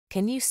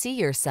Can you see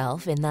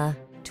yourself in the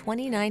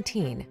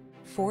 2019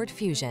 Ford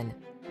Fusion?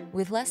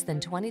 With less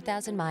than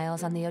 20,000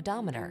 miles on the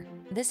odometer,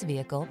 this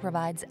vehicle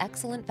provides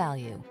excellent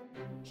value.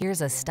 Here's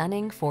a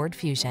stunning Ford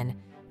Fusion,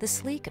 the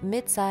sleek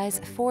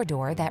midsize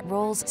four-door that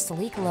rolls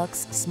sleek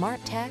looks,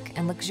 smart tech,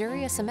 and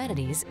luxurious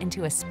amenities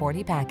into a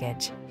sporty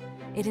package.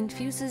 It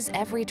infuses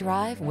every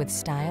drive with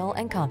style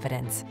and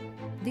confidence.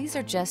 These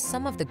are just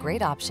some of the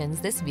great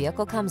options this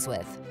vehicle comes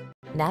with: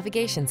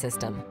 navigation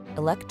system,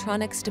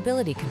 electronic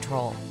stability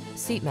control,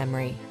 seat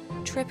memory,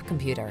 trip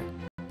computer,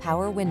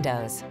 power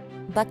windows,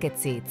 bucket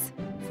seats,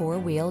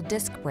 four-wheel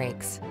disc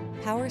brakes,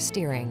 power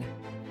steering.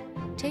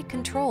 Take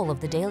control of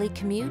the daily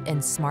commute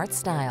in smart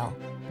style.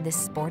 This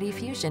sporty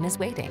Fusion is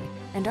waiting,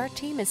 and our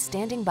team is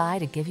standing by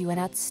to give you an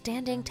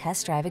outstanding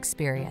test drive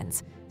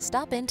experience.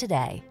 Stop in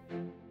today.